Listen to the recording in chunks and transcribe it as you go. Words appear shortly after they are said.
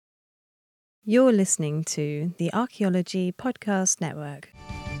You're listening to the Archaeology Podcast Network.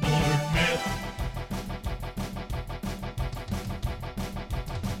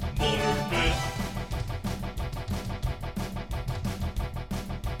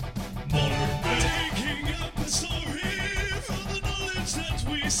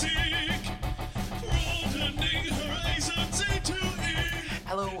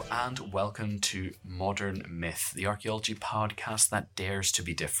 Hello and welcome to Modern Myth, the archaeology podcast that dares to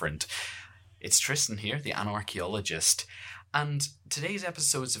be different. It's Tristan here, the anarchaeologist, and today's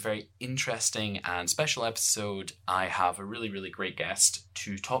episode is a very interesting and special episode. I have a really great guest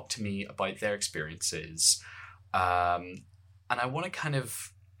to talk to me about their experiences, and I want to kind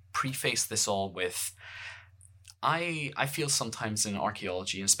of preface this all with I feel sometimes in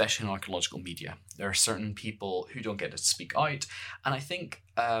archaeology, especially in archaeological media, there are certain people who don't get to speak out. And I think,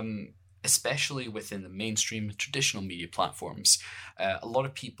 especially within the mainstream traditional media platforms, a lot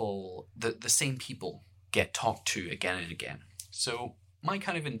of people, the same people get talked to again and again. So my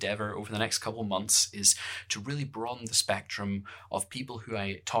kind of endeavour over the next couple of months is to really broaden the spectrum of people who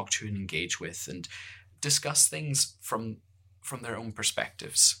I talk to and engage with and discuss things from their own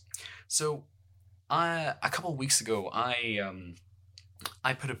perspectives. So a couple of weeks ago, I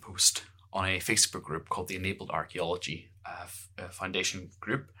put a post on a Facebook group called the Enabled Archaeology Foundation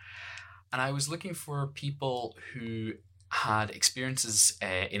group, and I was looking for people who had experiences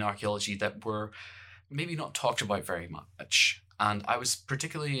in archaeology that were maybe not talked about very much. And I was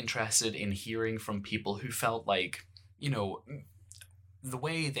particularly interested in hearing from people who felt like, the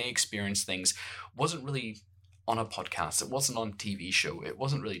way they experienced things wasn't really on a podcast, it wasn't on a TV show, it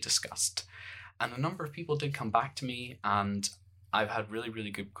wasn't really discussed. And a number of people did come back to me, and I've had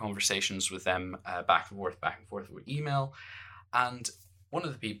really good conversations with them back and forth with email. And one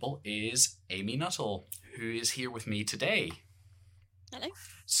of the people is Amy Nuttall, who is here with me today. Hello.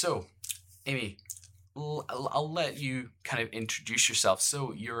 So, Amy, I'll let you kind of introduce yourself.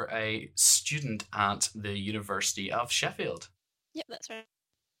 So you're a student at the University of Sheffield. Yep, that's right.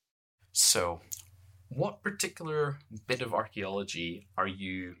 So what particular bit of archaeology are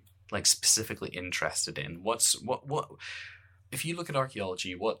you specifically interested in? What if you look at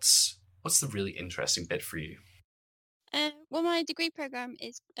archaeology, what's the really interesting bit for you? Well, my degree program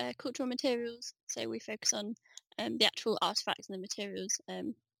is cultural materials, so we focus on the actual artifacts and the materials,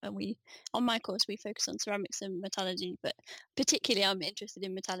 and on my course we focus on ceramics and metallurgy, but particularly I'm interested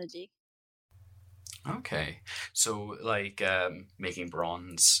in metallurgy. Okay, so making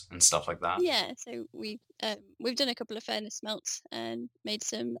bronze and stuff like that. Yeah, so we've done a couple of furnace smelts and made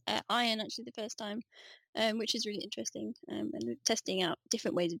some iron actually the first time, which is really interesting, and we're testing out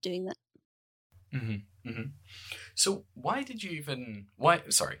different ways of doing that. So why did you even?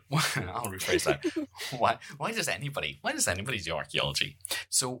 Sorry, I'll rephrase that. Why does anybody do archaeology?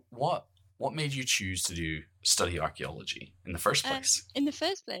 So what made you choose to study archaeology in the first place?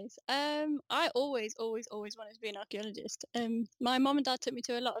 I always wanted to be an archaeologist. My mom and dad took me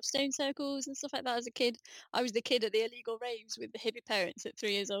to a lot of stone circles and stuff like that as a kid. I was the kid at the illegal raves with the hippie parents at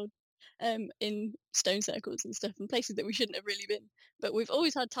 3 years old, in stone circles and stuff, and places that we shouldn't have really been. But we've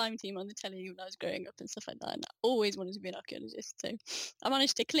always had Time Team on the telly when I was growing up and stuff like that, and I always wanted to be an archaeologist. So I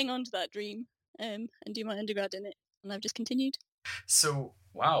managed to cling on to that dream and do my undergrad in it, and I've just continued. So,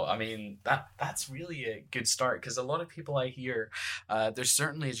 wow, I mean, that's really a good start, because a lot of people I hear, there's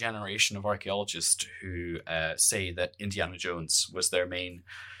certainly a generation of archaeologists who say that Indiana Jones was their main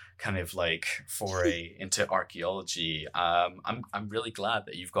kind of foray into archaeology. I'm really glad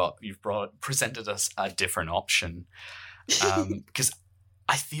that you've presented us a different option, because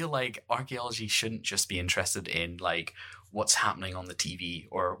I feel like archaeology shouldn't just be interested in what's happening on the TV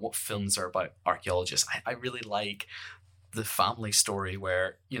or what films are about archaeologists. I really like the family story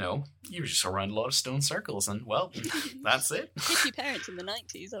where, you were just around a lot of stone circles and, well, that's it. Hippie parents in the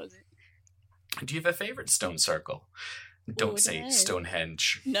 90s, that was it. Do you have a favourite stone circle? Don't say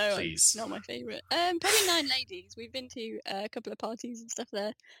Stonehenge, no, please. Not my favourite. Probably Nine Ladies. We've been to a couple of parties and stuff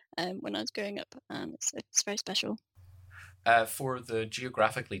there when I was growing up, and it's very special. For the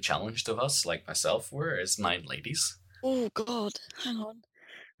geographically challenged of us, like myself, where is Nine Ladies? Oh, God. Hang on.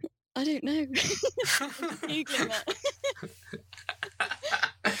 I don't know. I'm Googling that.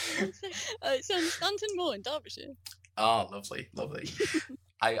 It's on Stanton Moor in Derbyshire. Oh, lovely.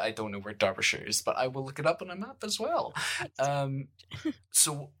 I don't know where Derbyshire is, but I will look it up on a map as well.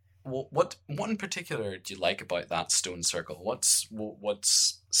 So what in particular do you like about that stone circle?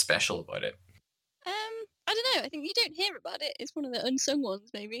 What's special about it? I don't know. I think you don't hear about it. It's one of the unsung ones,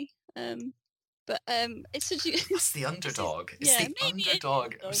 maybe. But it's such a... It's the underdog. It's the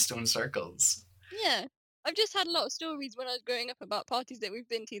underdog of stone circles. Yeah. I've just had a lot of stories when I was growing up about parties that we've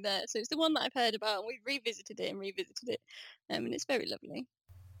been to there. So it's the one that I've heard about, and we've revisited it and revisited it, and it's very lovely.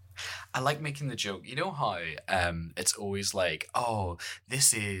 I like making the joke. You know how it's always like, oh,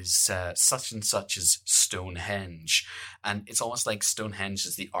 this is such and such as Stonehenge, and it's almost like Stonehenge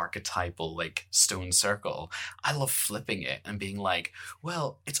is the archetypal like stone circle. I love flipping it and being like,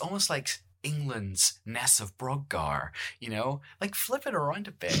 well, it's almost like England's Ness of Brodgar. You know, like flip it around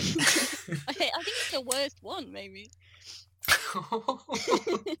a bit. I think it's the worst one, maybe.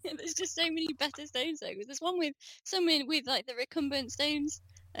 There's just so many better stone circles. There's one with like the recumbent stones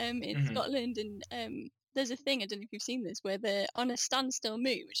in Scotland, and there's a thing, I don't know if you've seen this, where they're on a standstill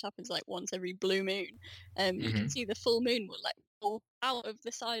moon, which happens like once every blue moon. You can see the full moon will like fall out of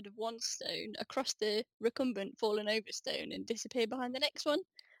the side of one stone across the recumbent fallen over stone and disappear behind the next one.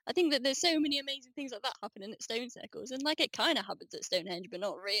 I think that there's so many amazing things like that happening at stone circles, and like it kind of happens at Stonehenge, but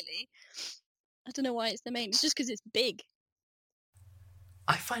not really. I don't know why it's the main. It's just because it's big.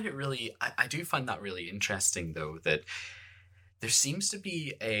 I find it really, I do find that really interesting though, that there seems to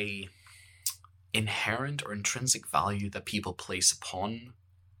be a inherent or intrinsic value that people place upon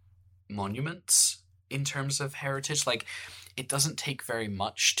monuments in terms of heritage. Like, it doesn't take very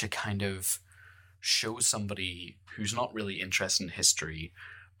much to kind of show somebody who's not really interested in history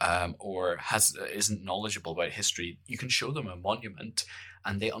or isn't knowledgeable about history. You can show them a monument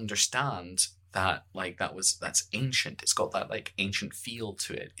and they understand that like that's ancient. It's got that like ancient feel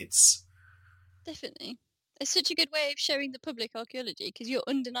to it. It's definitely, it's such a good way of showing the public archaeology, because you're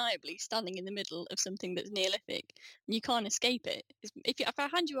undeniably standing in the middle of something that's Neolithic and you can't escape it. If I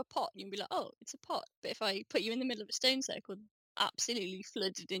hand you a pot, you'll be like, oh, it's a pot. But if I put you in the middle of a stone circle, absolutely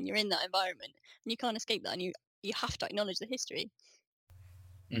flooded, and you're in that environment and you can't escape that, and you have to acknowledge the history.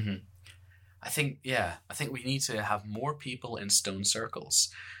 I think we need to have more people in stone circles.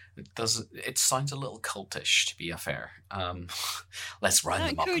 It sounds a little cultish, to be fair. Let's round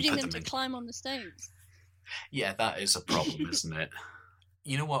them up and encouraging put them them to in. climb on the stones. Yeah, that is a problem, isn't it?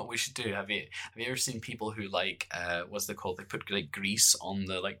 You know what we should do? Have you ever seen people who like what's they called? They put like grease on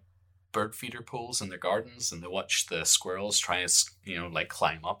the like bird feeder poles in their gardens, and they watch the squirrels try to like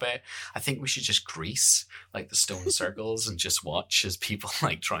climb up it. I think we should just grease like the stone circles and just watch as people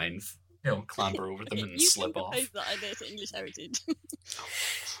like try and clamber over them and slip off. You can propose that idea to English Heritage.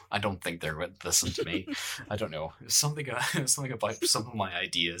 I don't think they would listen to me. I don't know. Something about some of my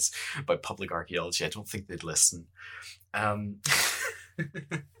ideas about public archaeology. I don't think they'd listen.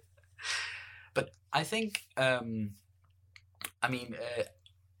 But I think,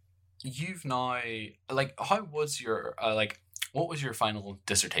 you've now, like, how was your, what was your final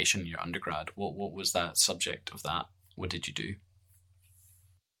dissertation in your undergrad? What was that subject of that? What did you do?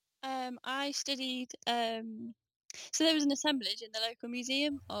 I studied, so there was an assemblage in the local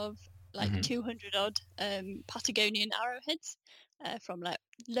museum of like 200 odd Patagonian arrowheads from like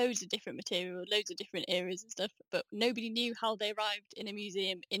loads of different material, loads of different eras and stuff, but nobody knew how they arrived in a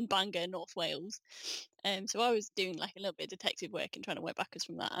museum in Bangor, North Wales. So I was doing like a little bit of detective work and trying to work backwards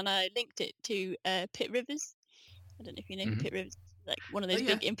from that, and I linked it to Pitt Rivers. I don't know if you know Pitt Rivers, like one of those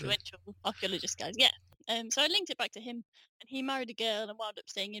big influential archaeologist guys. Yeah. So I linked it back to him, and he married a girl and wound up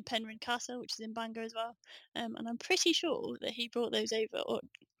staying in Penryn Castle, which is in Bangor as well. And I'm pretty sure that he brought those over,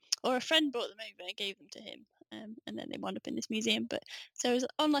 or a friend brought them over and gave them to him. And then they wound up in this museum. But so I was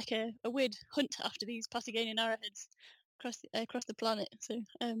on like a weird hunt after these Patagonian arrowheads across the planet. So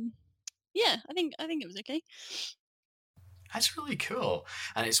yeah, I think it was okay. That's really cool.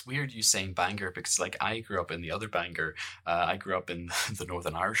 And it's weird you saying Bangor because, like, I grew up in the other Bangor. I grew up in the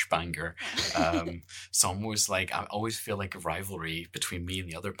Northern Irish Bangor. So I'm always like, I always feel like a rivalry between me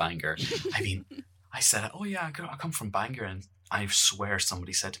and the other Bangor. I mean, I said, oh yeah, I come from Bangor, and I swear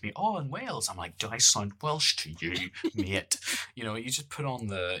somebody said to me, oh, in Wales. I'm like, do I sound Welsh to you, mate? You just put on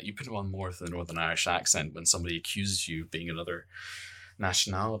more of the Northern Irish accent when somebody accuses you of being another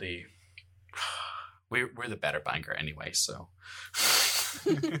nationality. We're the better Bangor anyway, so.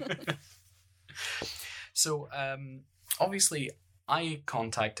 So, obviously, I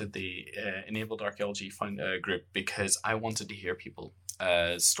contacted the Enabled Archaeology group because I wanted to hear people's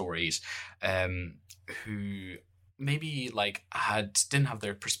stories who maybe like didn't have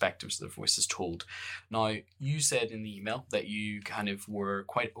their perspectives, their voices told. Now, you said in the email that you kind of were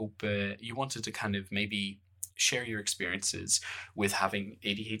quite open. You wanted to kind of maybe share your experiences with having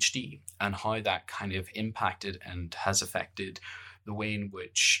ADHD and how that kind of impacted and has affected the way in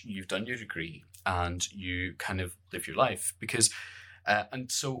which you've done your degree and you kind of live your life. Because,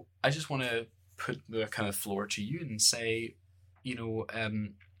 and so I just want to put the kind of floor to you and say,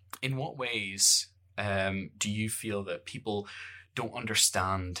 in what ways do you feel that people don't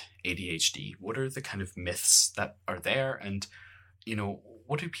understand ADHD? What are the kind of myths that are there? And,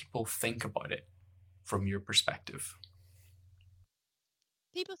 what do people think about it from your perspective?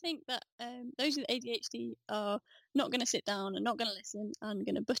 People think that those with ADHD are not going to sit down and not going to listen and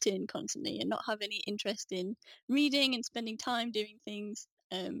going to butt in constantly and not have any interest in reading and spending time doing things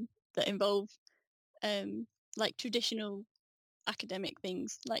that involve like traditional academic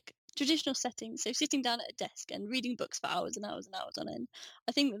things, like traditional settings. So sitting down at a desk and reading books for hours and hours and hours on end.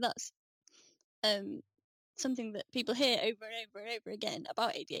 I think that that's something that people hear over and over and over again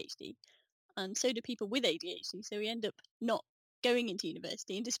about ADHD, and so do people with ADHD. So we end up not going into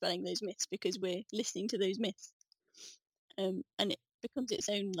university and dispelling those myths because we're listening to those myths, and it becomes its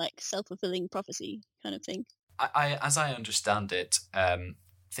own like self-fulfilling prophecy kind of thing. As I understand it,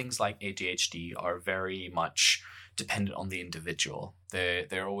 things like ADHD are very much dependent on the individual.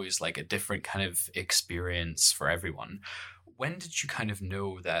 They're always like a different kind of experience for everyone. When did you kind of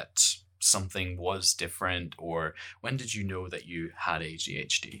know that something was different, or when did you know that you had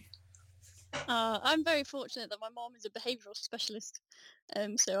ADHD? I'm very fortunate that my mom is a behavioural specialist,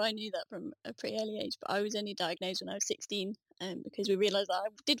 so I knew that from a pretty early age. But I was only diagnosed when I was 16, because we realised that I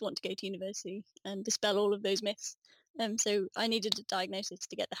did want to go to university and dispel all of those myths. So I needed a diagnosis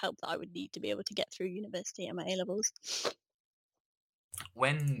to get the help that I would need to be able to get through university and my A levels.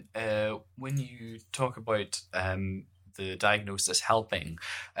 When you talk about the diagnosis helping,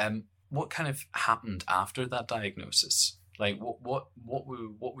 what kind of happened after that diagnosis? Like what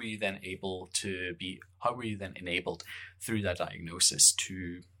were you then able to be? How were you then enabled through that diagnosis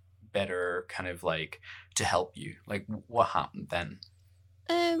to better kind of like to help you? Like what happened then?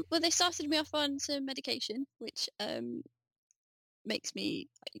 Well, they started me off on some medication, which makes me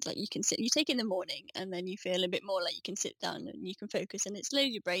like you can sit, you take it in the morning, and then you feel a bit more like you can sit down and you can focus, and it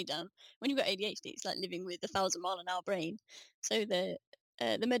slows your brain down. When you've got ADHD, it's like living with 1,000-mile-an-hour brain. So the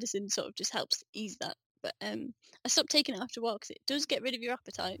medicine sort of just helps ease that. But I stopped taking it after a while because it does get rid of your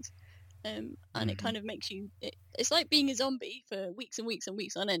appetite. And it kind of makes you. It's like being a zombie for weeks and weeks and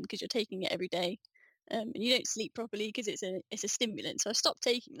weeks on end because you're taking it every day, and you don't sleep properly because it's a stimulant. So I stopped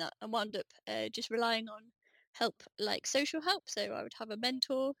taking that and wound up just relying on help, like social help. So I would have a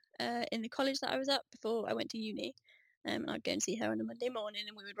mentor in the college that I was at before I went to uni. And I'd go and see her on a Monday morning,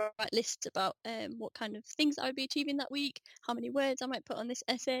 and we would write lists about what kind of things I would be achieving that week, how many words I might put on this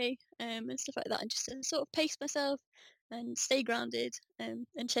essay, and stuff like that, and just to sort of pace myself and stay grounded, and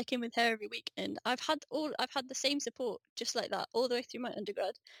check in with her every week. And I've had the same support just like that all the way through my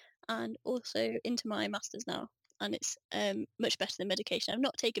undergrad, and also into my masters now. And it's much better than medication. I've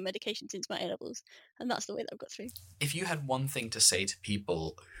not taken medication since my A levels, and that's the way that I've got through. If you had one thing to say to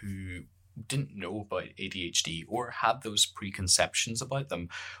people who didn't know about ADHD or had those preconceptions about them,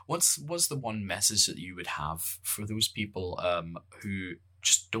 what's was the one message that you would have for those people who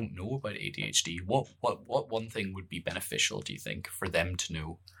just don't know about ADHD? What one thing would be beneficial, do you think, for them to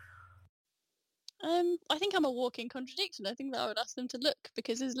know? I think I'm a walking contradiction. I think that I would ask them to look,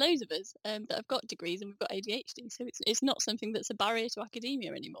 because there's loads of us that have got degrees and we've got ADHD, so it's not something that's a barrier to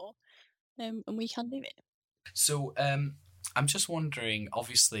academia anymore, and we can do it. So I'm just wondering,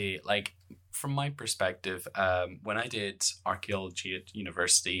 obviously, like from my perspective, when I did archaeology at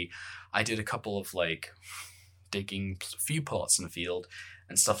university, I did a couple of like digging a few plots in the field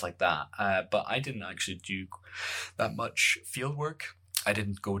and stuff like that. But I didn't actually do that much field work. I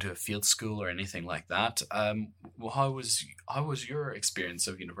didn't go to a field school or anything like that. Well, how was your experience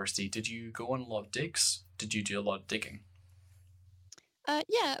of university? Did you go on a lot of digs? Did you do a lot of digging?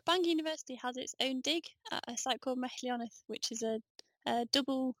 Yeah, Bangor University has its own dig at a site called Mechlioneth, which is a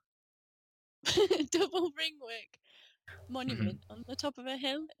double double ringwork Mm-hmm. monument on the top of a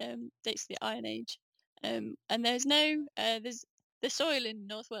hill, dates to the Iron Age. And there's no there's the soil in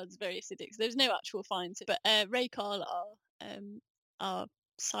North Wales is very acidic, so there's no actual finds. But Ray Carl, our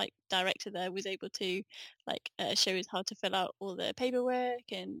site director there, was able to show us how to fill out all the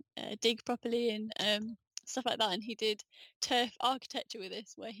paperwork and dig properly and stuff like that. And he did turf architecture with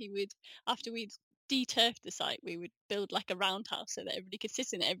us, where he would, after we'd de-turfed the site, we would build like a roundhouse so that everybody could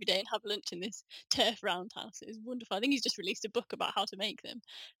sit in it every day and have lunch in this turf roundhouse. It was wonderful. I think he's just released a book about how to make them.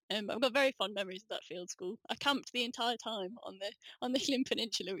 I've got very fond memories of that field school. I camped the entire time on the Llyn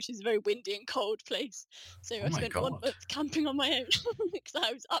Peninsula, which is a very windy and cold place. So Oh I my spent 1 God. month camping on my own because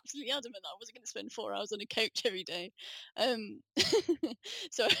I was absolutely adamant that I wasn't going to spend 4 hours on a coach every day. Um,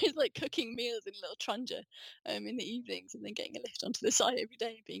 so I was like cooking meals in a little tronger in the evenings, and then getting a lift onto the site every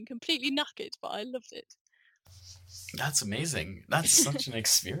day, being completely knackered, but I loved it. That's amazing. That's such an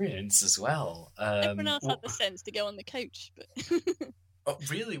experience as well. Everyone else had the sense to go on the coach, but Oh,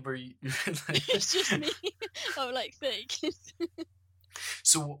 really? Were you? It's just me. I'm like 30 kids.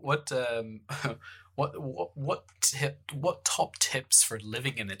 So what top tips for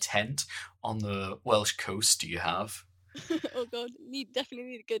living in a tent on the Welsh coast do you have? Oh god, definitely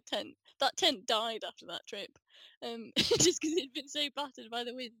need a good tent. That tent died after that trip, just because it'd been so battered by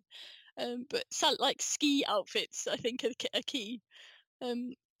the wind. But like ski outfits, I think are key.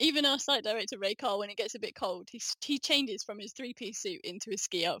 Even our site director Ray Carl, when it gets a bit cold, he changes from his three-piece suit into his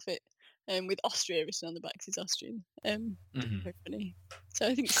ski outfit, with Austria written on the back 'cause he's Austrian. Very funny. So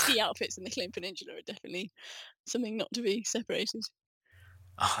I think ski outfits in the Claim Peninsula are definitely something not to be separated.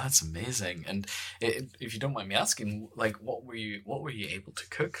 Oh, that's amazing! And if you don't mind me asking, like, what were you able to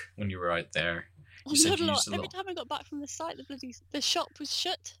cook when you were out there? Oh, You said not a you lot. used a Every little. time I got back from the site, the shop was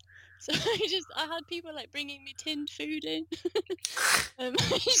shut. So I had people like bringing me tinned food in.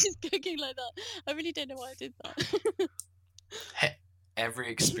 Just cooking like that. I really don't know why I did that. Every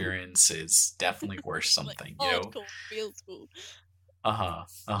experience is definitely worth Like something, you know. hardcore field school. Uh-huh.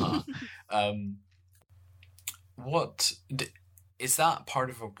 Um, what is that part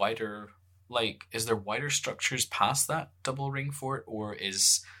of a wider, like, is there wider structures past that double ring fort, or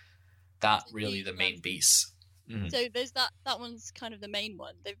is that It's a really huge the one. main piece? So there's that one's kind of the main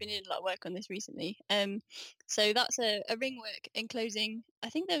one. They've been doing a lot of work on this recently. So that's a ringwork enclosing. I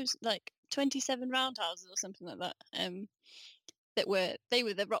think there was like 27 roundhouses or something like that. They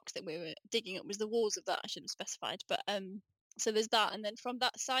were the rocks that we were digging up. Was the walls of that, I should have specified. But so there's that, and then from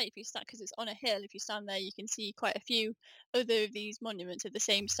that site, if you stand, because it's on a hill, if you stand there, you can see quite a few other of these monuments of the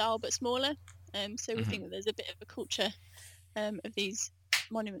same style but smaller. So we think that there's a bit of a culture of these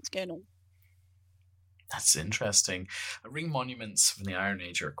monuments going on. That's interesting. Ring monuments from the Iron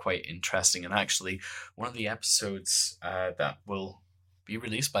Age are quite interesting, and actually, one of the episodes that will be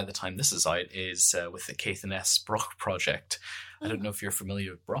released by the time this is out is with the Caithness Broch project. I don't know if you're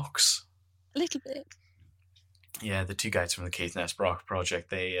familiar with Brochs. A little bit. Yeah, the two guys from the Caithness Broch project,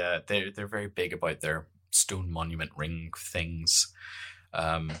 they're very big about their stone monument ring things.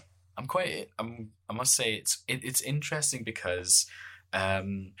 I must say it's interesting because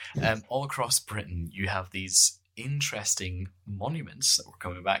all across Britain you have these interesting monuments that we're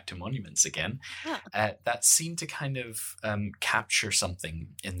coming back to monuments again that seem to kind of capture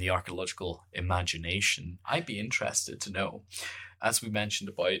something in the archaeological imagination. I'd be interested to know, as we mentioned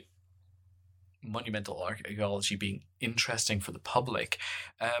about monumental archaeology being interesting for the public.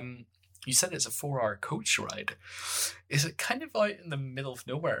 You said it's a 4-hour coach ride. Is it kind of out in the middle of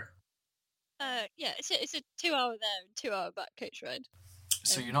nowhere? Yeah, it's a 2 hour there and 2 hour back coach ride.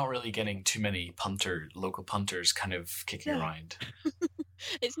 So you're not really getting too many local punters kind of kicking around.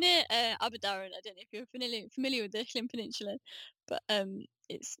 It's near Aberdaron. I don't know if you're familiar with the Llyn Peninsula, but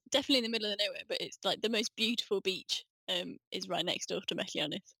it's definitely in the middle of nowhere. But it's like the most beautiful beach is right next door to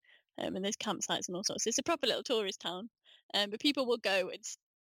Metallurgy. And there's campsites and all sorts. It's a proper little tourist town. But people will go and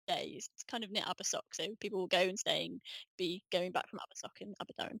stay. It's kind of near Abersock, so people will go and stay and be going back from Abersock and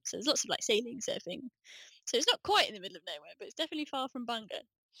Aberdaron. So there's lots of like sailing, surfing. So it's not quite in the middle of nowhere, but it's definitely far from Bangor.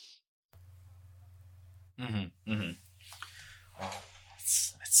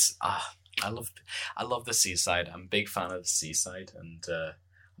 It's I love the seaside. I'm a big fan of the seaside, and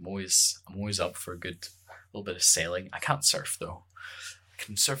I'm always up for a good little bit of sailing. I can't surf though. I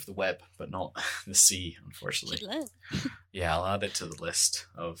can surf the web, but not the sea, unfortunately. Yeah, I'll add it to the list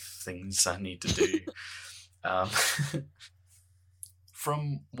of things I need to do.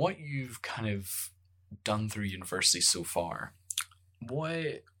 From what you've kind of done through university so far,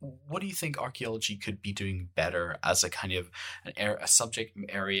 what do you think archaeology could be doing better as a kind of a subject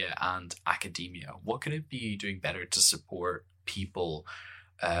area and academia? What could it be doing better to support people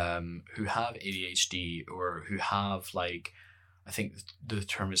who have ADHD or who have, like, I think the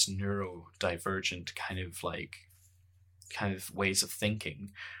term is neurodivergent kind of ways of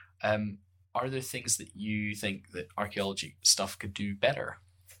thinking? Are there things that you think that archaeology stuff could do better?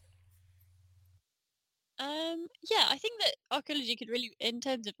 Yeah, I think that archaeology could really, in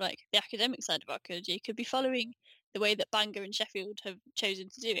terms of like the academic side of archaeology, could be following the way that Bangor and Sheffield have chosen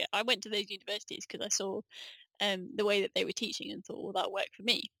to do it. I went to those universities because I saw the way that they were teaching and thought, well, that worked for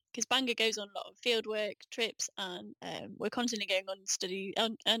me. Because Bangor goes on a lot of field work, trips, and we're constantly going on study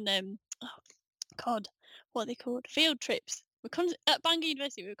and oh God, what are they called? Field trips. At Bangor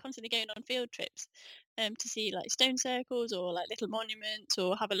University. We were constantly going on field trips to see like stone circles or like little monuments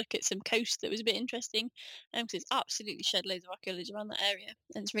or have a look at some coast that was a bit interesting. Because it's absolutely shed loads of archaeology around that area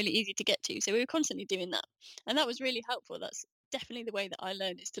and it's really easy to get to. So we were constantly doing that, and that was really helpful. That's definitely the way that I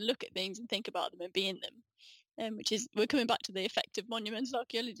learned, is to look at things and think about them and be in them. Which is, we're coming back to the effect of monumental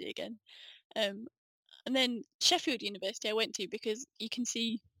archaeology again. And then Sheffield University I went to because you can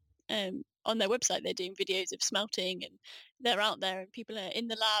see on their website they're doing videos of smelting, and they're out there and people are in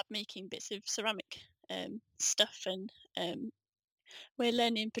the lab making bits of ceramic stuff, and we're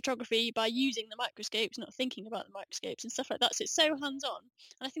learning petrography by using the microscopes, not thinking about the microscopes and stuff like that. So it's so hands-on,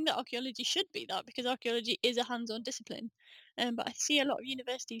 and I think that archaeology should be that, because archaeology is a hands-on discipline. But I see a lot of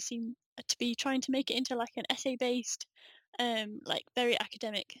universities seem to be trying to make it into like an essay-based, like very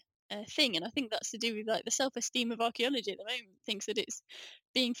academic thing, and I think that's to do with like the self-esteem of archaeology at the moment. Thinks that it's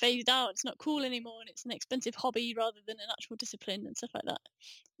being phased out, it's not cool anymore, and it's an expensive hobby rather than an actual discipline and stuff like that.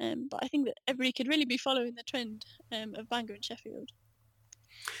 But I think that everybody could really be following the trend of Bangor and Sheffield.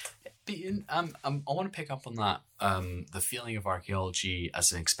 I want to pick up on that, the feeling of archaeology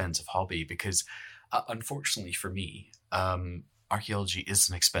as an expensive hobby, because unfortunately for me, archaeology is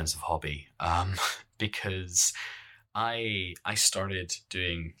an expensive hobby, because I started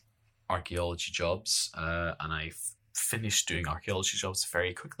doing archaeology jobs, and I finished doing archaeology jobs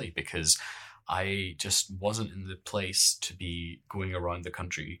very quickly because I just wasn't in the place to be going around the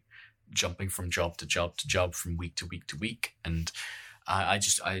country, jumping from job to job to job, from week to week to week, and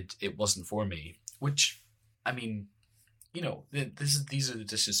it wasn't for me. Which, I mean, you know, these are the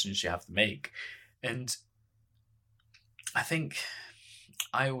decisions you have to make, and I think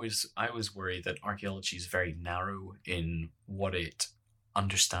I always worry that archaeology is very narrow in what it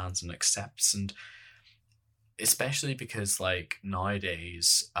understands and accepts, and especially because like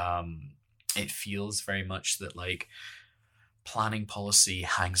nowadays, it feels very much that like planning policy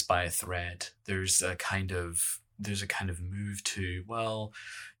hangs by a thread. There's a kind of move to, well,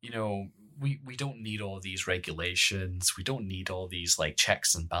 you know, we don't need all these regulations, we don't need all these like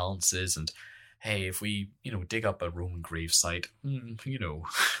checks and balances, and hey, if we, you know, dig up a Roman gravesite, you know,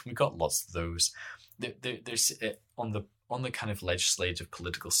 we got lots of those. There's on the kind of legislative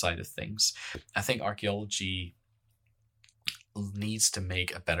political side of things, I think archaeology needs to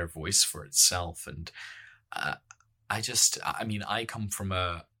make a better voice for itself. And I come from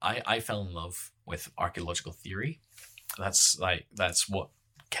I fell in love with archaeological theory. That's what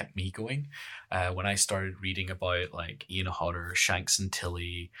kept me going. When I started reading about like Ian Hodder, Shanks and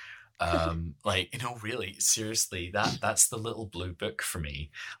Tilly, like, you know, really seriously, that's the little blue book for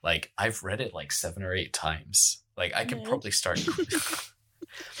me. Like, I've read it like 7 or 8 times. Like, I could probably start.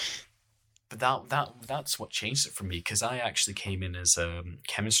 But that's what changed it for me, because I actually came in as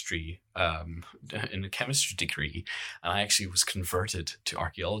chemistry, in a chemistry degree, and I actually was converted to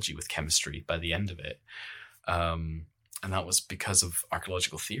archaeology with chemistry by the end of it. And that was because of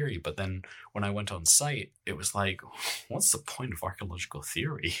archaeological theory. But then when I went on site, it was like, what's the point of archaeological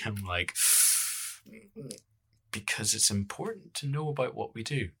theory? I'm like, because it's important to know about what we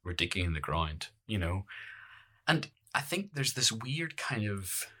do. We're digging in the ground, you know? And I think there's this weird kind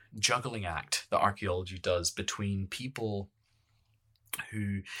of juggling act that archaeology does between people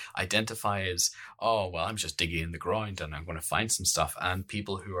who identify as, oh, well, I'm just digging in the ground and I'm going to find some stuff, and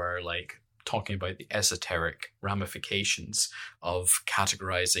people who are like talking about the esoteric ramifications of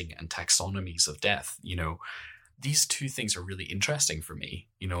categorizing and taxonomies of death. You know, these two things are really interesting for me,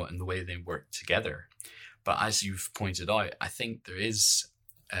 you know, and the way they work together. But as you've pointed out, I think there is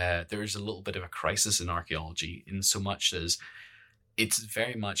a little bit of a crisis in archaeology, in so much as it's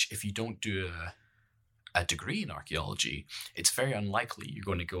very much, if you don't do a degree in archaeology, it's very unlikely you're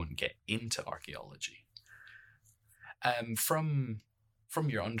going to go and get into archaeology. From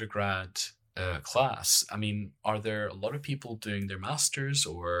your undergrad class, I mean, are there a lot of people doing their masters,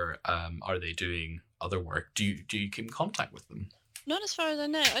 or are they doing other work? Do you keep in contact with them? Not as far as I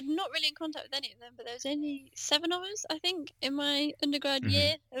know. I'm not really in contact with any of them, but there's only 7 of us, I think, in my undergrad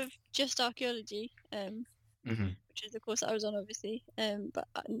year of just archaeology, which is the course I was on, obviously. But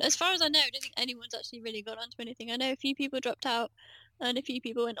as far as I know, I don't think anyone's actually really got onto anything. I know a few people dropped out, and a few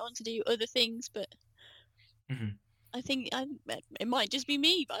people went on to do other things, but I think it might just be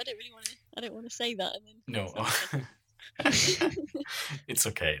me. But I don't want to say that. And then no, it's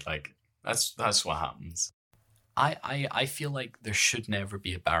okay. Like, that's what happens. I feel like there should never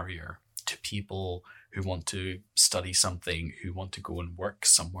be a barrier to people who want to study something, who want to go and work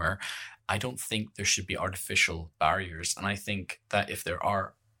somewhere. I don't think there should be artificial barriers. And I think that if there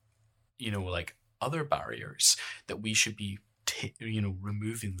are, you know, like other barriers, that we should be,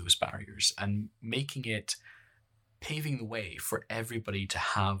 removing those barriers and paving the way for everybody to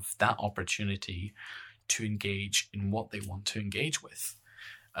have that opportunity to engage in what they want to engage with.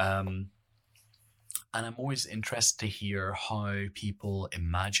 And I'm always interested to hear how people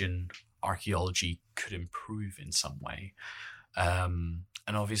imagine archaeology could improve in some way. And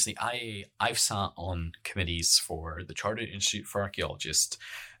obviously, I've sat on committees for the Chartered Institute for Archaeologists,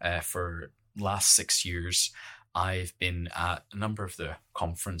 for last 6 years, I've been at a number of the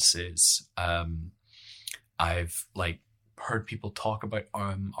conferences. I've heard people talk about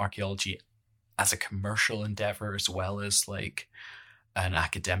archaeology as a commercial endeavor as well as an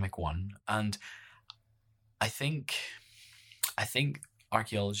academic one, and I think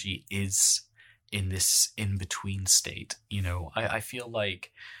archaeology is in this in-between state. I feel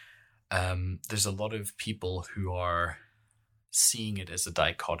like there's a lot of people who are seeing it as a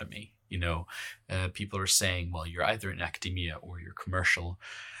dichotomy. People are saying, well, you're either in academia or you're commercial,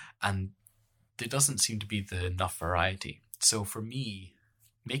 and there doesn't seem to be enough variety. So for me,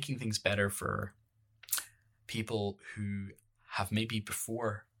 making things better for people who have maybe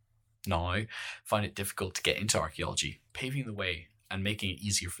before now find it difficult to get into archaeology, paving the way and making it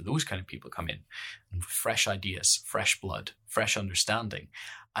easier for those kind of people to come in and with fresh ideas, fresh blood, fresh understanding,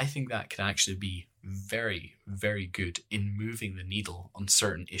 I think that can actually be very, very good in moving the needle on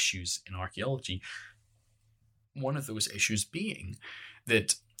certain issues in archaeology. One of those issues being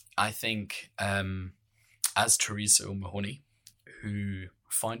that I think, as Teresa O'Mahony, who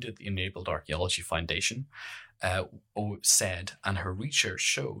founded the Enabled Archaeology Foundation, said, and her research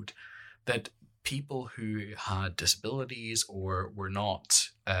showed, that people who had disabilities or were not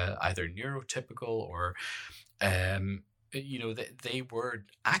either neurotypical or they were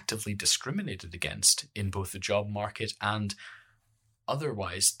actively discriminated against in both the job market and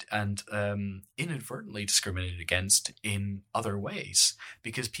otherwise, and inadvertently discriminated against in other ways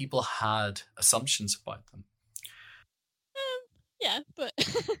because people had assumptions about them. Yeah, but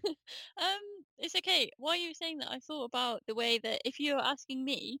it's okay. While you were saying that, I thought about the way that if you're asking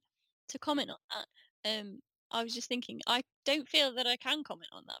me to comment on that, I was just thinking I don't feel that I can comment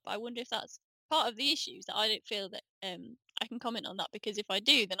on that, but I wonder if that's part of the issues that I don't feel that I can comment on that, because if I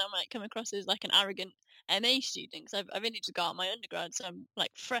do, then I might come across as like an arrogant MA student, because I've only just got out my undergrad, so I'm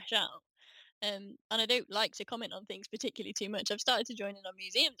like fresh out. And I don't like to comment on things particularly too much. I've started to join in on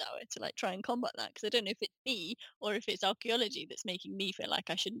Museums Hour to try and combat that, because I don't know if it's me or if it's archaeology that's making me feel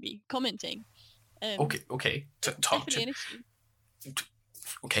like I shouldn't be commenting. Okay. Definitely an issue.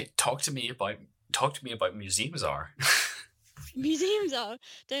 Okay, talk to me about Museums Hour. Museums Hour.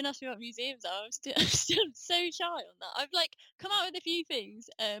 Don't ask me about Museums Hour. I'm still so shy on that. I've come out with a few things,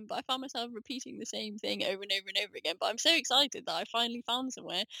 but I found myself repeating the same thing over and over and over again. But I'm so excited that I finally found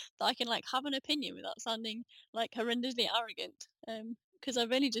somewhere that I can have an opinion without sounding horrendously arrogant. Because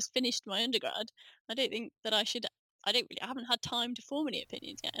I've only just finished my undergrad. I don't think that I should. I haven't had time to form any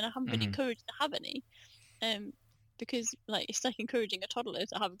opinions yet, and I haven't been encouraged to have any. Because it's like encouraging a toddler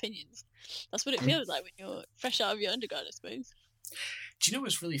to have opinions. That's what it feels like when you're fresh out of your undergrad, I suppose. Do you know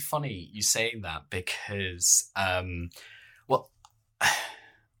what's really funny you saying that? Because, one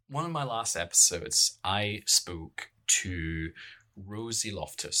of my last episodes, I spoke to Rosie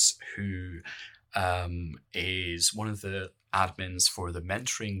Loftus, who is one of the admins for the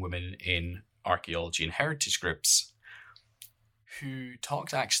Mentoring Women in Archaeology and Heritage groups, who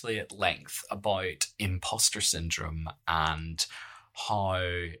talked actually at length about imposter syndrome and how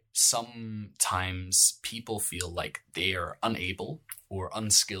sometimes people feel like they are unable or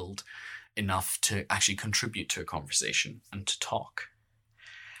unskilled enough to actually contribute to a conversation and to talk.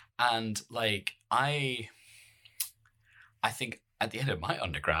 And I think at the end of my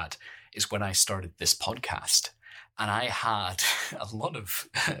undergrad is when I started this podcast. And I had a lot of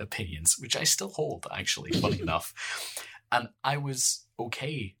opinions, which I still hold, actually, funny enough. And I was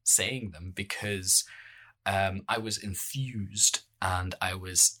okay saying them because I was enthused and I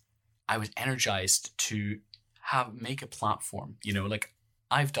was energized to make a platform.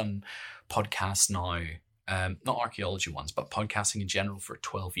 I've done podcasts now, not archaeology ones, but podcasting in general for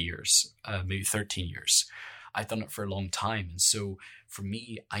 12 years, maybe 13 years. I've done it for a long time. And so for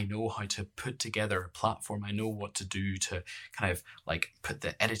me, I know how to put together a platform. I know what to do to kind of put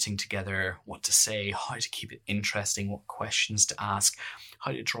the editing together, what to say, how to keep it interesting, what questions to ask,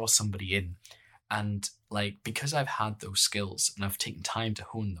 how to draw somebody in. And because I've had those skills and I've taken time to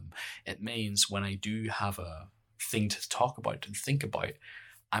hone them, it means when I do have a thing to talk about and think about,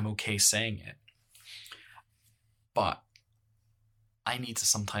 I'm okay saying it. But I need to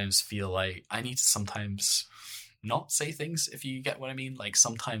sometimes feel like I need to sometimes not say things, if you get what I mean.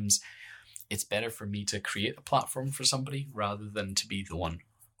 Sometimes it's better for me to create a platform for somebody rather than to be the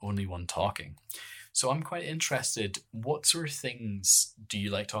only one talking. So I'm quite interested, what sort of things do you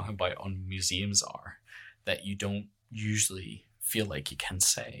like talking about on Museums Hour that you don't usually feel like you can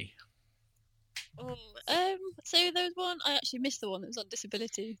say? So there was one, I actually missed the one that was on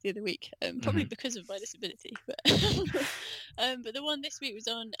disability the other week, probably because of my disability, but but the one this week was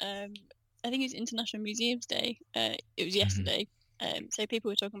on, I think it was International Museums Day, it was yesterday, So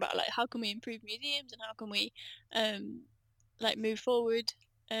people were talking about like how can we improve museums and how can we like move forward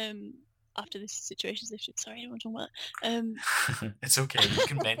after this situation's lifted. Sorry, I don't want to talk about that. It's okay, you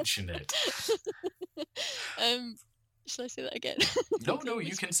can mention it. Shall I say that again? No,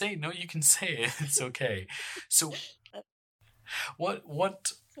 you can say it. It's okay. So what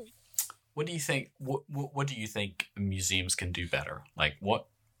do you think what do you think museums can do better? Like what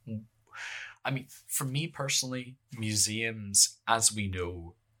I mean, for me personally, museums as we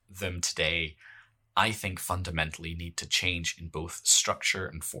know them today, I think fundamentally need to change in both structure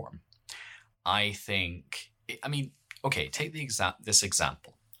and form. I think, I mean, okay, take this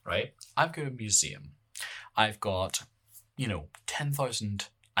example, right? I've got a museum. I've got, 10,000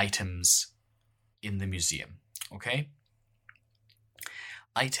 items in the museum, okay?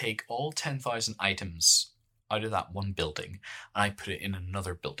 I take all 10,000 items out of that one building and I put it in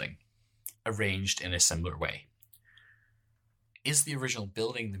another building, arranged in a similar way. Is the original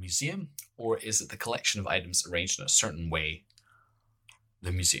building the museum, or is it the collection of items arranged in a certain way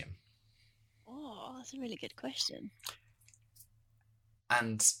the museum? Oh, that's a really good question.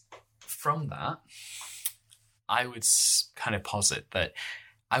 And from that, I would kind of posit that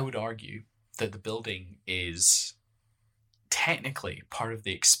I would argue that the building is technically part of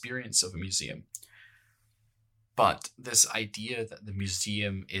the experience of a museum. But this idea that the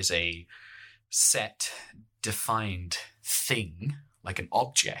museum is a set, defined thing, like an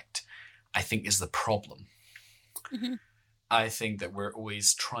object, I think is the problem. Mm-hmm. I think that we're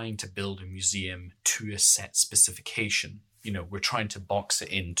always trying to build a museum to a set specification. We're trying to box it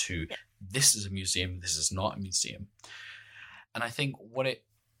into this is a museum, this is not a museum. And I think what it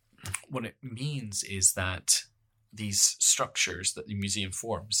means is that these structures that the museum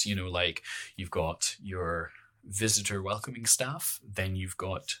forms, like you've got your visitor welcoming staff, then you've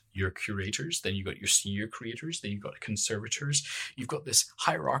got your curators, then you've got your senior curators, then you've got conservators. You've got this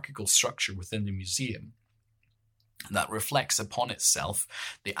hierarchical structure within the museum that reflects upon itself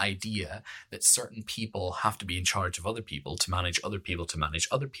the idea that certain people have to be in charge of other people to manage other people to manage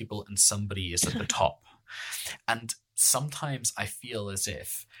other people, and somebody is at the top. And sometimes I feel as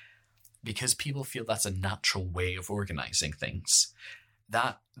if, because people feel that's a natural way of organizing things,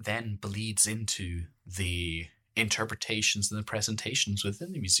 that then bleeds into the interpretations and the presentations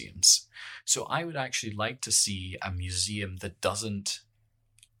within the museums. So I would actually like to see a museum that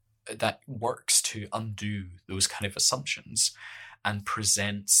works to undo those kind of assumptions and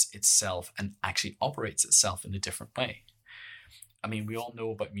presents itself and actually operates itself in a different way. I mean, we all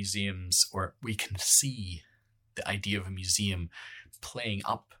know about museums, or we can see the idea of a museum playing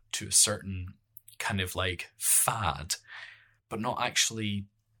up to a certain kind of like fad, but not actually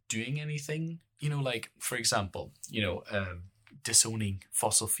doing anything. Like, for example, disowning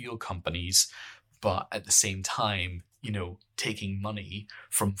fossil fuel companies, but at the same time, taking money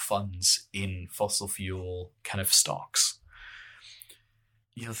from funds in fossil fuel kind of stocks.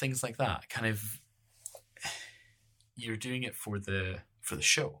 Things like that. Kind of, you're doing it for the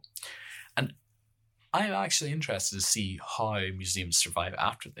show. And I'm actually interested to see how museums survive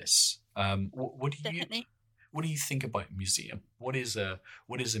after this. What do you think about a museum? What is a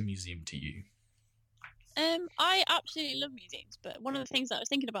museum to you? I absolutely love museums, but one of the things that I was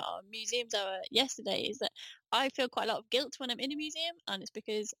thinking about on Museums Hour yesterday is that I feel quite a lot of guilt when I'm in a museum, and it's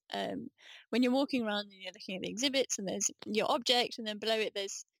because when you're walking around and you're looking at the exhibits and there's your object, and then below it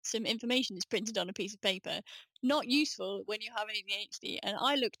there's some information that's printed on a piece of paper, not useful when you have ADHD, and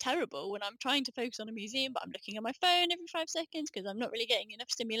I look terrible when I'm trying to focus on a museum, but I'm looking at my phone every 5 seconds because I'm not really getting enough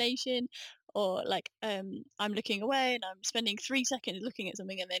stimulation, or like I'm looking away and I'm spending 3 seconds looking at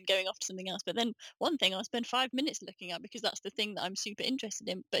something and then going off to something else. But then one thing I'll spend 5 minutes looking at because that's the thing that I'm super interested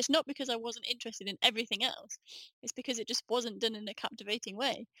in. But it's not because I wasn't interested in everything else. It's because it just wasn't done in a captivating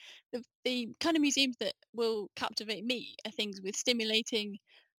way. The kind of museums that will captivate me are things with stimulating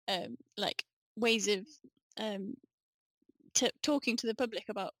like ways of talking to the public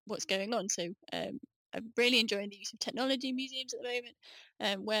about what's going on. So I'm really enjoying the use of technology museums at the moment,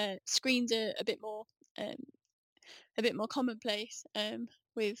 where screens are a bit more commonplace,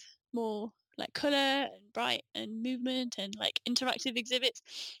 with more like color and bright and movement and like interactive exhibits.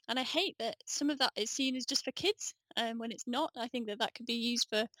 And I hate that some of that is seen as just for kids, when it's not. I think that that could be used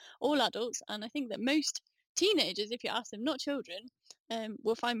for all adults, and I think that most teenagers, if you ask them, not children,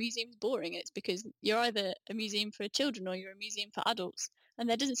 will find museums boring. It's because you're either a museum for children or you're a museum for adults, and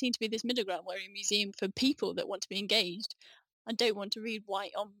there doesn't seem to be this middle ground where you're a museum for people that want to be engaged and don't want to read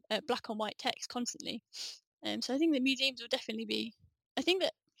black on white text constantly. So I think that museums will definitely be. I think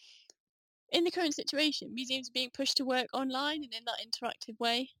that in the current situation, museums are being pushed to work online and in that interactive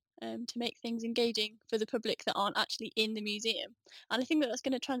way. to make things engaging for the public that aren't actually in the museum. And I think that that's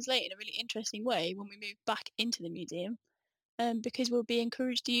going to translate in a really interesting way when we move back into the museum, because we'll be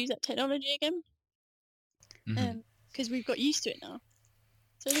encouraged to use that technology again, because we've got used to it now.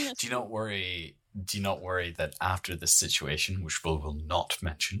 So I think that's Do you not worry that after this situation, which we will not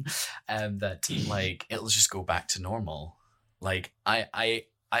mention, that like it'll just go back to normal? Like I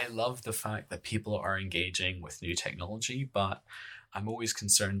love the fact that people are engaging with new technology, but I'm always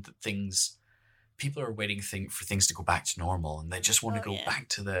concerned that people are waiting for things to go back to normal, and they just want to go back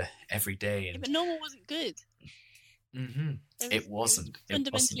to the everyday. And but normal wasn't good. It wasn't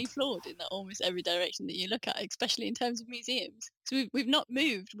fundamentally flawed in that almost every direction that you look at, especially in terms of museums. So we've not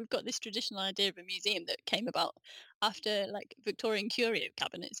moved. We've got this traditional idea of a museum that came about after like Victorian curio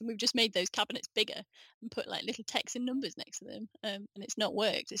cabinets, and we've just made those cabinets bigger and put like little text and numbers next to them. And it's not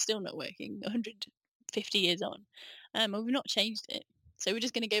worked. It's still not working 150 years on. And we've not changed it. So we're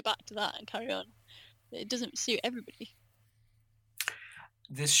just going to go back to that and carry on. It doesn't suit everybody.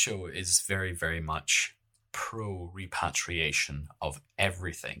 This show is very, very much pro repatriation of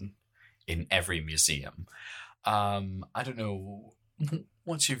everything in every museum. I don't know,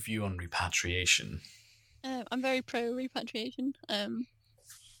 what's your view on repatriation? I'm very pro repatriation.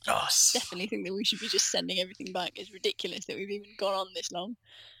 Definitely think that we should be just sending everything back. It's ridiculous that we've even gone on this long.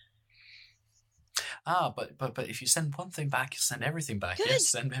 But if you send one thing back, you send everything back. Good. Yes,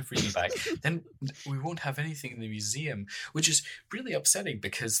 send everything back. Then we won't have anything in the museum, which is really upsetting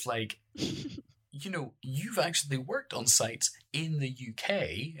because, like, you've actually worked on sites in the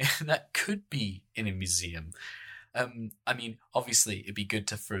UK that could be in a museum. I mean, obviously, it'd be good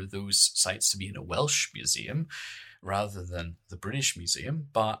for those sites to be in a Welsh museum rather than the British Museum.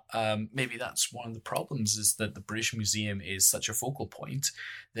 But maybe that's one of the problems, is that the British Museum is such a focal point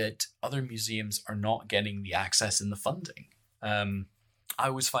that other museums are not getting the access and the funding. I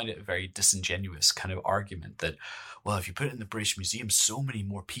always find it a very disingenuous kind of argument that, well, if you put it in the British Museum, so many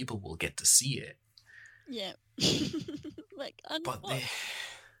more people will get to see it. Yeah.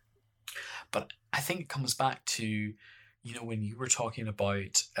 But I think it comes back to, when you were talking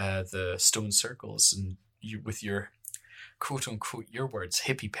about the stone circles and with your quote unquote, your words,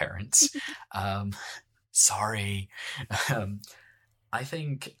 hippie parents. Sorry. I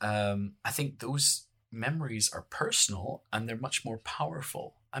think those memories are personal and they're much more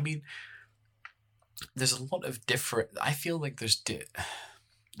powerful. I mean, there's a lot of different. I feel like there's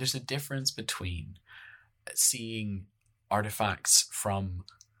a difference between seeing artifacts from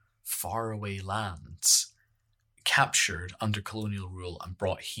faraway lands captured under colonial rule and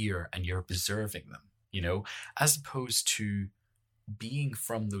brought here, and you're preserving them, as opposed to being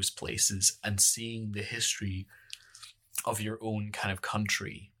from those places and seeing the history of your own kind of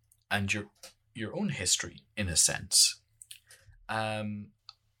country and your own history in a sense. I mean,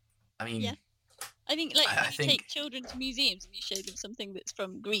 yeah. I think you take children to museums and you show them something that's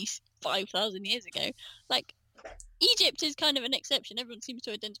from Greece 5,000 years ago. Like, Egypt is kind of an exception. Everyone seems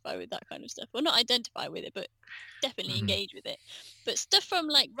to identify with that kind of stuff. Well, not identify with it, but definitely engage with it. But stuff from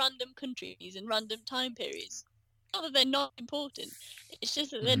like random countries and random time periods, not that they're not important. It's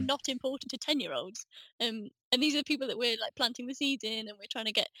just that they're not important to 10-year-olds. And these are people that we're like planting the seeds in, and we're trying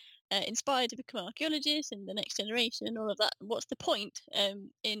to get inspired to become archaeologists and the next generation and all of that. What's the point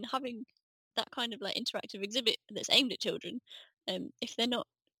in having that kind of like interactive exhibit that's aimed at children if they're not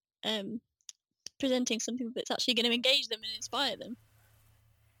presenting something that's actually going to engage them and inspire them?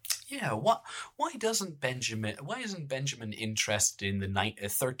 Yeah, why isn't Benjamin interested in the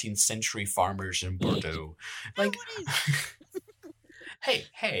 13th century farmers in Bordeaux? Like,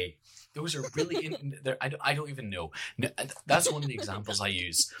 hey, those are really I don't even know. That's one of the examples I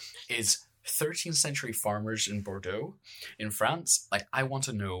use is 13th century farmers in Bordeaux in France. Like, I want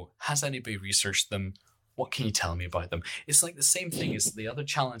to know, has anybody researched them? What can you tell me about them? It's like the same thing as the other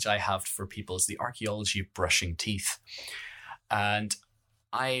challenge I have for people is the archaeology of brushing teeth. And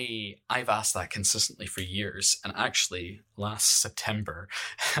I've asked that consistently for years. And actually, last September,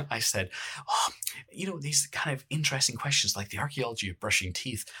 I said, these kind of interesting questions like the archaeology of brushing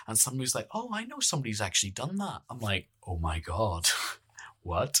teeth. And somebody's like, oh, I know somebody's actually done that. I'm like, oh my God.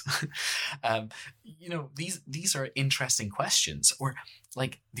 What? These are interesting questions. Or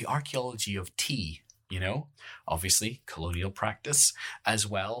like the archaeology of tea. Obviously colonial practice as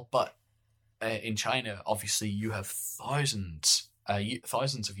well. But in China, obviously you have thousands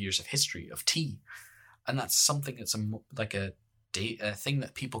of years of history of tea. And that's something that's a thing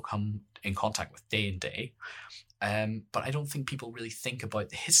that people come in contact with day in day. But I don't think people really think about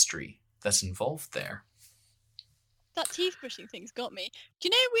the history that's involved there. That teeth brushing thing's got me. Do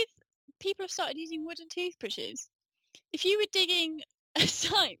you know, with people have started using wooden toothbrushes? If you were digging a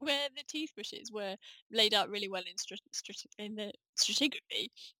site where the toothbrushes were laid out really well in the stratigraphy,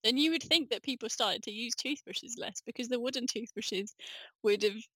 then you would think that people started to use toothbrushes less because the wooden toothbrushes would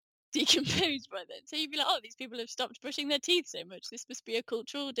have decomposed by then. So you'd be like, oh, these people have stopped brushing their teeth so much. This must be a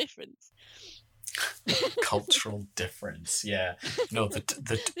cultural difference. Cultural difference, yeah. No,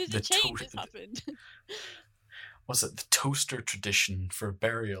 There's a change has happened. Was it the toaster tradition for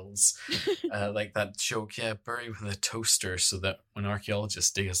burials? Like that joke, yeah, bury with a toaster so that when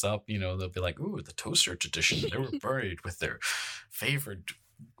archaeologists dig us up, they'll be like, ooh, the toaster tradition. They were buried with their favorite,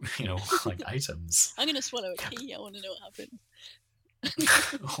 like items. I'm going to swallow a key. I want to know what happened.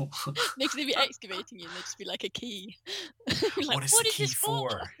 Next they'd be excavating it and they'd just be like a key. Like, what is the key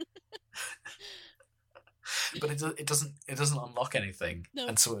for? But it doesn't unlock anything, no.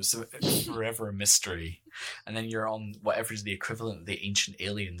 And so it's forever a mystery. And then you're on whatever is the equivalent of the ancient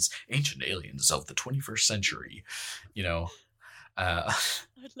aliens of the 21st century.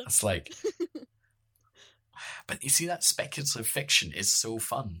 It's like. But you see, that speculative fiction is so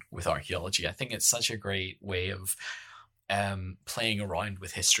fun with archaeology. I think it's such a great way of playing around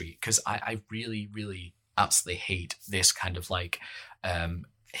with history, because I really, really absolutely hate this kind of like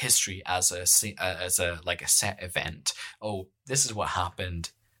history as a set event. Oh, this is what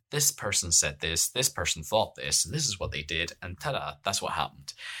happened. This person said this person thought this, and this is what they did, and ta-da, that's what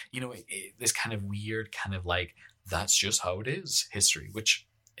happened. This kind of weird kind of like, that's just how it is history, which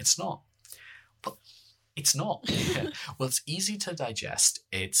it's not. But it's not. Well, it's easy to digest,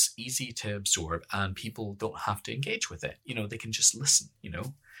 it's easy to absorb, and people don't have to engage with it. They can just listen.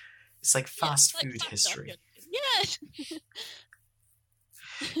 It's like fast food history. Yes.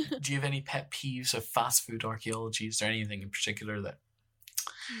 Do you have any pet peeves of fast food archaeology? Is there anything in particular that...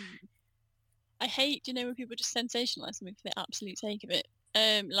 I hate, when people just sensationalise something for the absolute sake of it.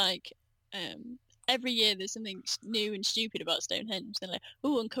 Every year there's something new and stupid about Stonehenge. They're like,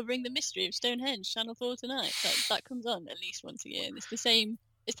 oh, uncovering the mystery of Stonehenge, Channel 4 tonight. That comes on at least once a year. And it's the same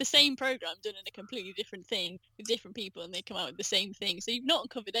programme done in a completely different thing with different people, and they come out with the same thing. So you've not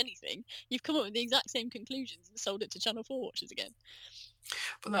uncovered anything. You've come up with the exact same conclusions and sold it to Channel 4 watchers again.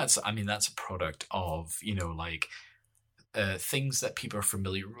 But that's a product of, things that people are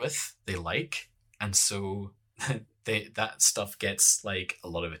familiar with, they like, and so that stuff gets like a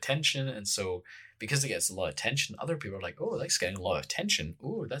lot of attention, and so because it gets a lot of attention, other people are like, oh, that's getting a lot of attention.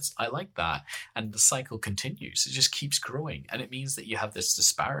 Oh, I like that. And the cycle continues. It just keeps growing. And it means that you have this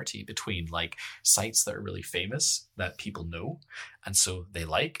disparity between like sites that are really famous that people know, and so they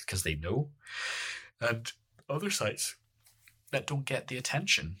like because they know, and other sites that don't get the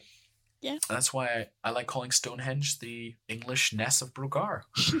attention. Yeah. And that's why I like calling Stonehenge the English Ness of Brogar,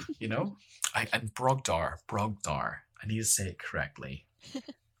 and Brogdar. I need to say it correctly.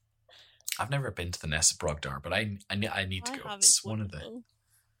 I've never been to the Ness of Brogdar, but I need to go. It's one of the...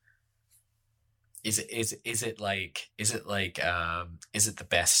 Is it the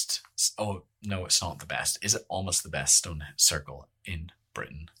best? Oh, no, it's not the best. Is it almost the best stone circle in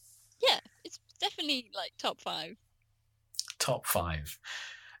Britain? Yeah, it's definitely like top 5. Top 5.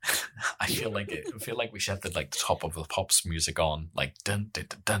 I feel like we should have the top of the pops music on, like dun dun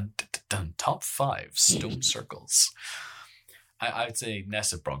dun dun dun, dun top 5 stone circles. I would say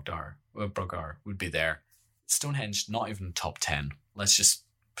Ness of Brogar would be there. Stonehenge, not even top 10. Let's just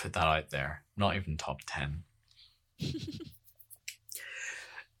put that out there. Not even top 10.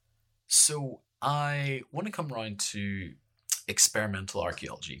 So I want to come around to experimental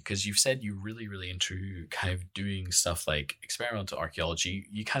archaeology, because you've said you're really, really into kind of doing stuff like experimental archaeology.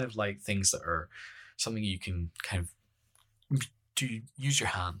 You kind of like things that are something you can kind of use your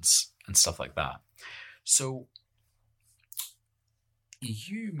hands and stuff like that. So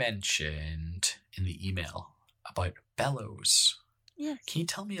you mentioned in the email about bellows. Yes. Can you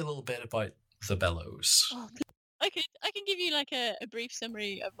tell me a little bit about the bellows? Oh, I can give you like a brief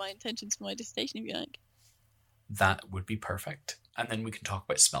summary of my intentions for my dissertation if you like. That would be perfect. And then we can talk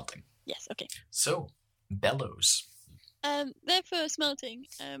about smelting. Yes, okay. So, bellows. There for smelting,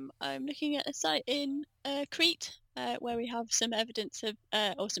 I'm looking at a site in Crete where we have some evidence of,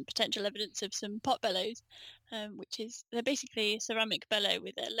 or some potential evidence of some pot bellows, they're basically a ceramic bellow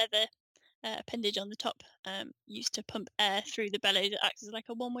with a leather appendage on the top, used to pump air through the bellows. It acts as like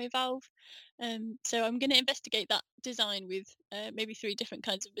a one-way valve. So I'm going to investigate that design with maybe 3 different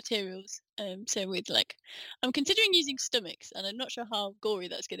kinds of materials. So I'm considering using stomachs, and I'm not sure how gory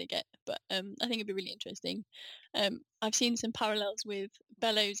that's going to get, but I think it'd be really interesting. I've seen some parallels with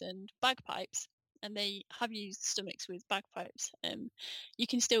bellows and bagpipes, and they have used stomachs with bagpipes. You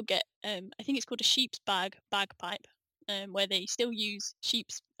can still get, I think it's called a sheep's bagpipe, where they still use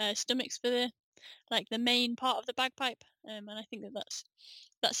sheep's stomachs for like the main part of the bagpipe, and I think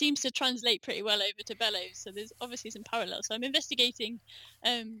that seems to translate pretty well over to bellows. So there's obviously some parallels. So I'm investigating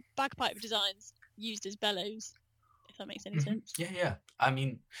bagpipe designs used as bellows, if that makes any sense. Yeah. I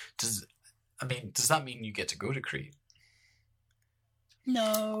mean, does that mean you get to go to Crete?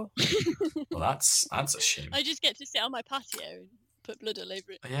 No. Well, that's a shame. I just get to sit on my patio and put blood all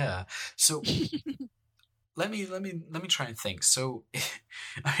over it. Yeah. So let me try and think. So,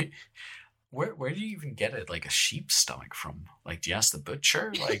 where do you even get it? Like a sheep's stomach from? Like, do you ask the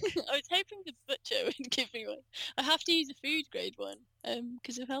butcher? Like, I was hoping the butcher would give me one. I have to use a food grade one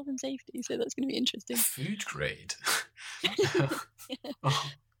because of health and safety. So that's going to be interesting. Food grade.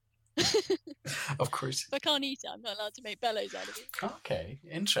 Oh. Of course. If I can't eat it, I'm not allowed to make bellows out of it. Okay,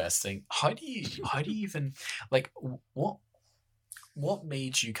 interesting. How do you even, like, what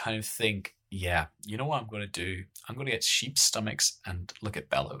made you kind of think, yeah, you know what I'm going to do? I'm going to get sheep's stomachs and look at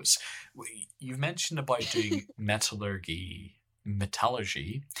bellows. You've mentioned about doing metallurgy,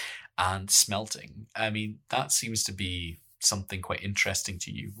 and smelting. I mean, that seems to be something quite interesting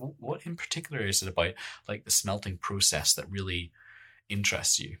to you. What in particular is it about, like, the smelting process that really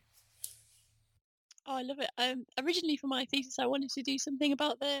interests you? Oh, I love it. Originally for my thesis, I wanted to do something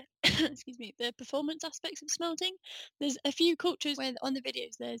about the, excuse me, the performance aspects of smelting. There's a few cultures where on the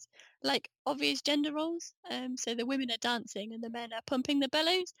videos there's like obvious gender roles. So the women are dancing and the men are pumping the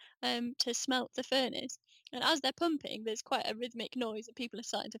bellows, to smelt the furnace. And as they're pumping, there's quite a rhythmic noise, and people are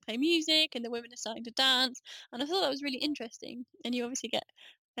starting to play music, and the women are starting to dance. And I thought that was really interesting. And you obviously get,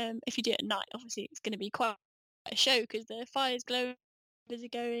 if you do it at night, obviously it's going to be quite a show because the fire's glowing are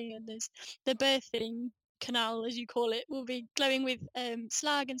going, and there's the birthing canal, as you call it, will be glowing with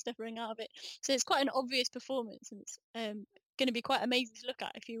slag and stuff running out of it. So it's quite an obvious performance, and it's going to be quite amazing to look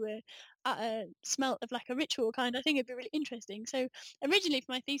at if you were at a smelt of like a ritual kind. I think it'd be really interesting. So originally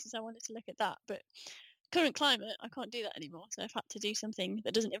for my thesis, I wanted to look at that, but current climate, I can't do that anymore. So I've had to do something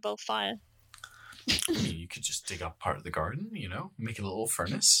that doesn't involve fire. I mean, you could just dig up part of the garden, make a little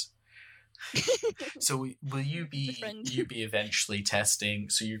furnace. So will you be eventually testing?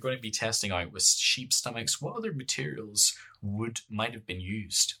 So you're going to be testing out with sheep stomachs. What other materials might have been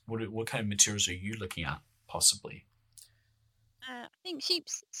used? What kind of materials are you looking at possibly? I think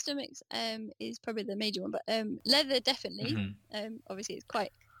sheep's stomachs is probably the major one, but leather definitely. Mm-hmm. Obviously, it's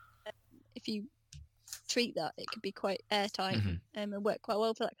quite. If you treat that, it could be quite airtight, Mm-hmm. And work quite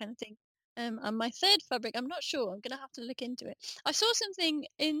well for that kind of thing. And my third fabric, I'm not sure. I'm going to have to look into it. I saw something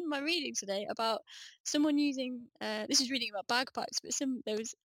in my reading today about someone using. This is reading about bagpipes, but there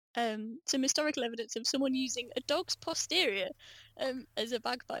was some historical evidence of someone using a dog's posterior as a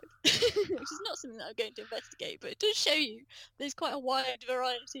bagpipe, which is not something that I'm going to investigate, but it does show you there's quite a wide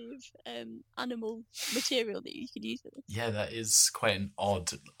variety of animal material that you could use for this. Yeah, that is quite an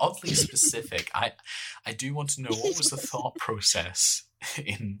oddly specific. I do want to know what was the thought process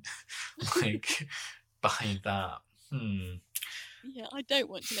in behind that. Yeah, I don't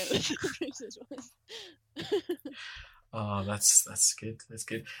want to know what the thought process was. Oh, that's good. That's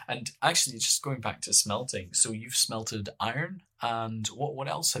good. And actually, just going back to smelting, so you've smelted iron, and what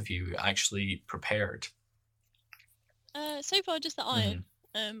else have you actually prepared? So far, just the iron.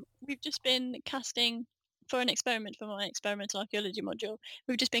 We've just been casting for an experiment for my experimental archaeology module.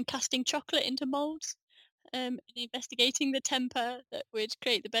 We've just been casting chocolate into molds, and investigating the temper that would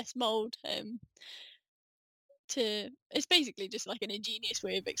create the best mold. It's basically just like an ingenious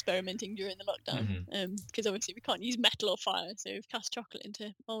way of experimenting during the lockdown, because obviously we can't use metal or fire, so we've cast chocolate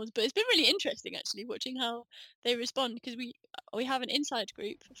into molds. But it's been really interesting actually watching how they respond, because we have an inside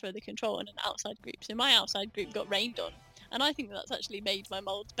group for the control and an outside group. So my outside group got rained on, and I think that's actually made my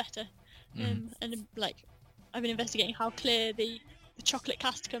molds better. And like I've been investigating how clear the chocolate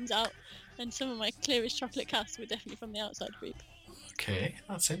cast comes out, and some of my clearest chocolate casts were definitely from the outside group. Okay,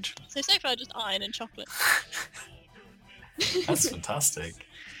 that's interesting. So far, just iron and chocolate. That's fantastic.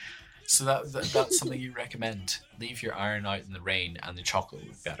 So that's something you recommend. Leave your iron out in the rain, and the chocolate will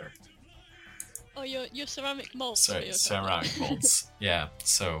be better. Oh, your ceramic molds. Sorry, ceramic molds. Yeah.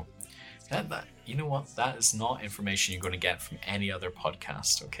 So that you know what? That is not information you're going to get from any other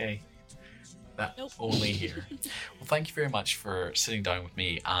podcast. Okay. Nope. Only here. Well, thank you very much for sitting down with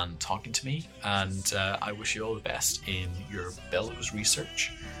me and talking to me, and I wish you all the best in your bellows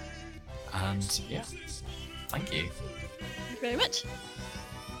research. And yeah, thank you. Thank you very much.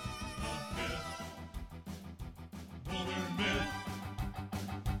 Modern myth.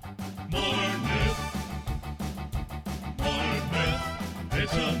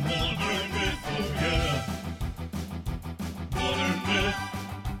 It's a modern myth, oh yeah. Modern myth.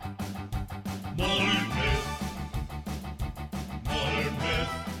 Modern myth. Modern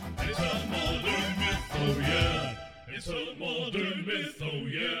myth. It's a modern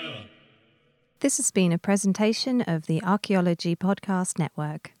This has been a presentation of the Archaeology Podcast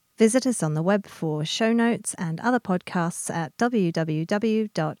Network. Visit us on the web for show notes and other podcasts at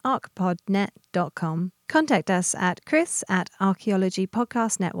www.archpodnet.com. Contact us at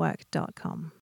chris@archaeologypodcastnetwork.com.